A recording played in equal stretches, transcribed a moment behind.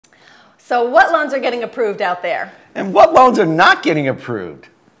So what loans are getting approved out there? And what loans are not getting approved?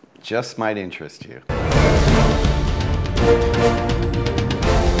 Just might interest you.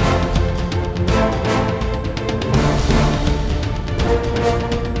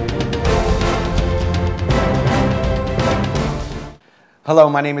 Hello,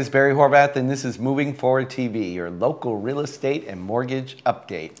 my name is Barry Horvath, and this is Moving Forward TV, your local real estate and mortgage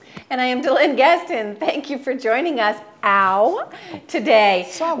update. And I am DeLynn Gaston. Thank you for joining us.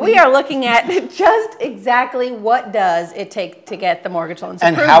 Today we are looking at just exactly what does it take to get the mortgage loans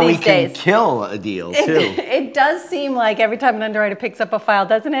approved and how these we can days. Kill a deal too. It does seem like every time an underwriter picks up a file,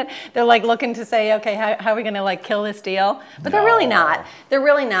 doesn't it? They're like looking to say, okay, how are we going to like kill this deal? But they're really not. They're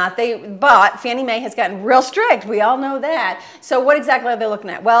really not. But Fannie Mae has gotten real strict. We all know that. So what exactly are they looking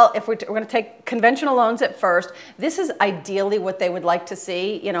at? Well, if we're going to take conventional loans at first, this is ideally what they would like to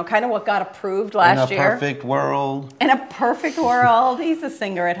see. You know, kind of what got approved last year. In a perfect world. In a perfect world, he's a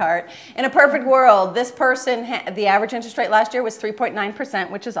singer at heart. In a perfect world, this person, the average interest rate last year was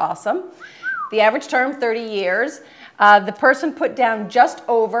 3.9%, which is awesome. The average term, 30 years. The person put down just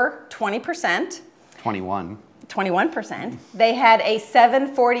over 20%. 21%. They had a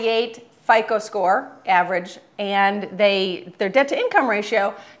 748 FICO score average, and their debt to income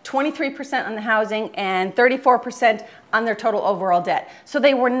ratio, 23% on the housing and 34% on their total overall debt. So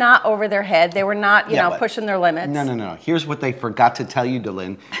they were not over their head. They were not, pushing their limits. No. Here's what they forgot to tell you,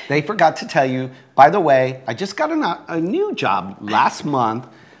 DeLynn. They forgot to tell you, by the way, I just got a new job last month.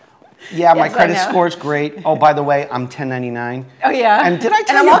 Yeah, my credit score's great. Oh, by the way, I'm 1099. Oh, yeah. And did I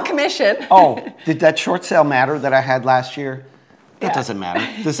tell you? And I'm all commission. Oh, did that short sale matter that I had last year? That doesn't matter.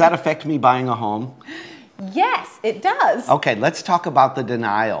 Does that affect me buying a home? Yes, it does. Okay, let's talk about the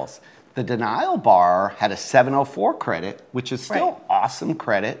denials. The denial bar had a 704 credit, which is still awesome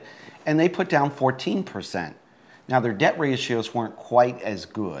credit, and they put down 14%. Now, their debt ratios weren't quite as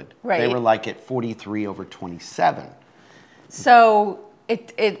good. Right. They were like at 43/27. So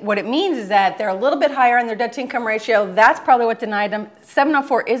what it means is that they're a little bit higher on their debt to income ratio. That's probably what denied them.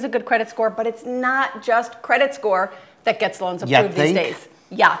 704 is a good credit score, but it's not just credit score that gets loans approved these days.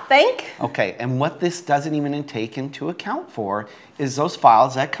 Yeah, think? Okay, and what this doesn't even take into account for is those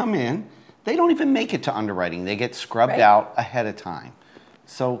files that come in, they don't even make it to underwriting. They get scrubbed out ahead of time.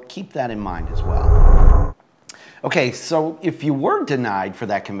 So keep that in mind as well. Okay, so if you were denied for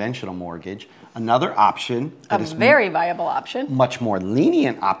that conventional mortgage, another option that is very viable option, much more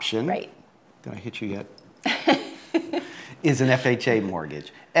lenient option. Right. Did I hit you yet? Is an FHA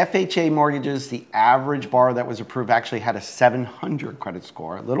mortgage. FHA mortgages, the average borrower that was approved actually had a 700 credit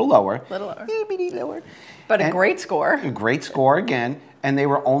score, a little lower. But a great score. A great score again, and they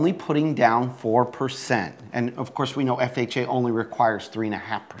were only putting down 4%. And of course, we know FHA only requires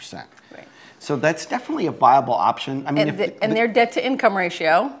 3.5%. Right. So that's definitely a viable option. I mean, and their debt to income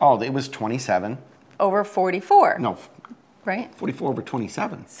ratio? Oh, it was 27. Over 44. No. Right?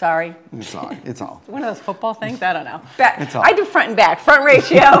 44/27. Sorry. It's all. One of those football things? I don't know. I do front and back. Front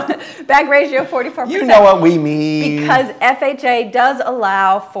ratio, back ratio, 44%. You know what we mean. Because FHA does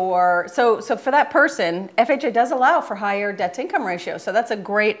allow for, so for that person, FHA does allow for higher debt to income ratio. So that's a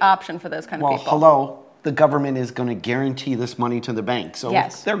great option for those kind of people. Well, hello. The government is going to guarantee this money to the bank. So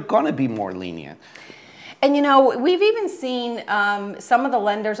they're going to be more lenient. And we've even seen some of the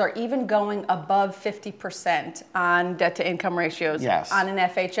lenders are even going above 50% on debt to income ratios on an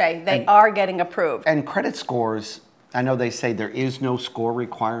FHA. They are getting approved. And credit scores, I know they say there is no score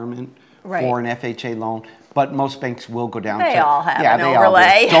requirement for an FHA loan, but most banks will go down to... They all have an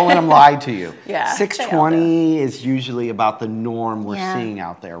overlay. Don't let them lie to you. 620 is usually about the norm we're seeing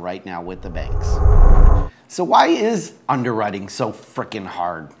out there right now with the banks. So why is underwriting so freaking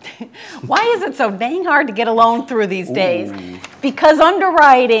hard? Why is it so dang hard to get a loan through these days? Because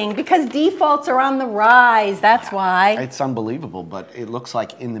because defaults are on the rise. That's why. It's unbelievable, but it looks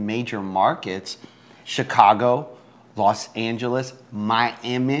like in the major markets, Chicago, Los Angeles,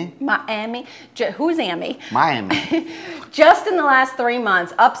 Miami. Who's Amy? Miami. Just in the last 3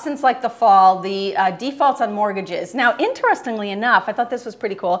 months, up since like the fall, the defaults on mortgages. Now, interestingly enough, I thought this was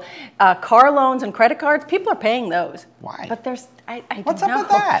pretty cool. Car loans and credit cards, people are paying those. Why? But What's up with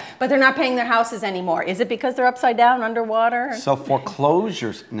that? But they're not paying their houses anymore. Is it because they're upside down, underwater? So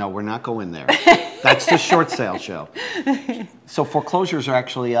foreclosures, no, we're not going there. That's the short sale show. So foreclosures are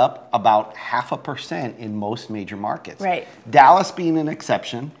actually up about 0.5% in most major markets. Right. Dallas being an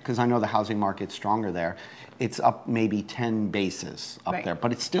exception, because I know the housing market's stronger there. It's up maybe 10 basis up there,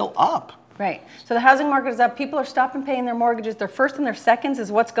 but it's still up. Right. So the housing market is up. People are stopping paying their mortgages. Their first and their seconds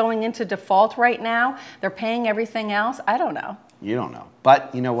is what's going into default right now. They're paying everything else. I don't know. You don't know.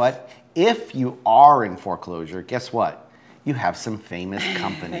 But you know what? If you are in foreclosure, guess what? you have some famous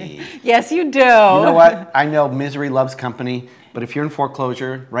company. Yes, you do. You know what? I know misery loves company, but if you're in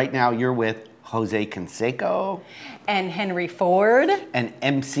foreclosure, right now you're with Jose Canseco. And Henry Ford. And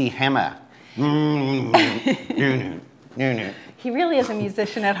MC Hammer. He really is a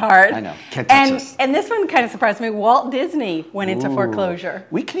musician at heart. I know. Can't touch this. And this one kind of surprised me. Walt Disney went into foreclosure.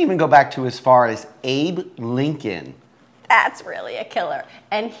 We can even go back to as far as Abe Lincoln. That's really a killer.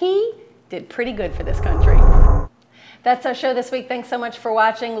 And he did pretty good for this country. That's our show this week. Thanks so much for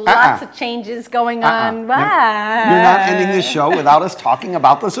watching. Lots of changes going on. Bye. You're not ending this show without us talking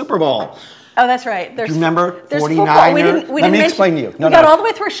about the Super Bowl. Oh, that's right. Do you remember 49ers? Let me explain to you. We got all the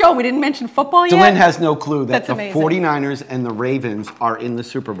way through a show. We didn't mention football yet. DeLynn has no clue that the amazing. 49ers and the Ravens are in the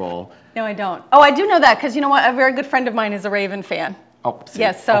Super Bowl. No, I don't. Oh, I do know that because you know what? A very good friend of mine is a Raven fan. Oh, see.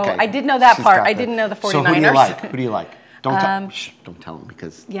 Yes, so okay. I did know that part. I didn't know the 49ers. So who do you like? Who do you like? Don't tell them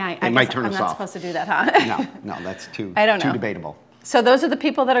because they might turn us off. I'm not supposed to do that, huh? No, that's too debatable. So those are the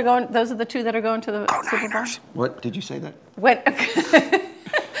people that are going. Those are the two that are going to the Super Bowl. What did you say that? What?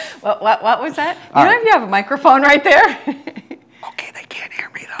 What was that? You know, if you have a microphone right there. Okay, they can't hear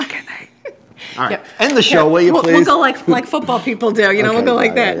me though, can they? All right, end the show, will you please? We'll go like football people do. You know, we'll go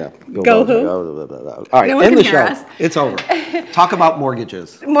like that. Yeah. Go who? All right, end the show. It's over. Talk about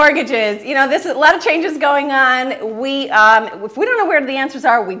mortgages. Mortgages. You know, there's a lot of changes going on. If we don't know where the answers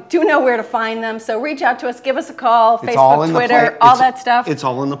are, we do know where to find them. So reach out to us, give us a call, Facebook, Twitter, all that stuff. It's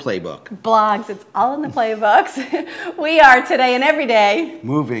all in the playbook. Blogs, it's all in the playbooks. We are today and every day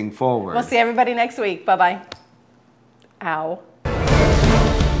moving forward. We'll see everybody next week. Bye-bye. Ow.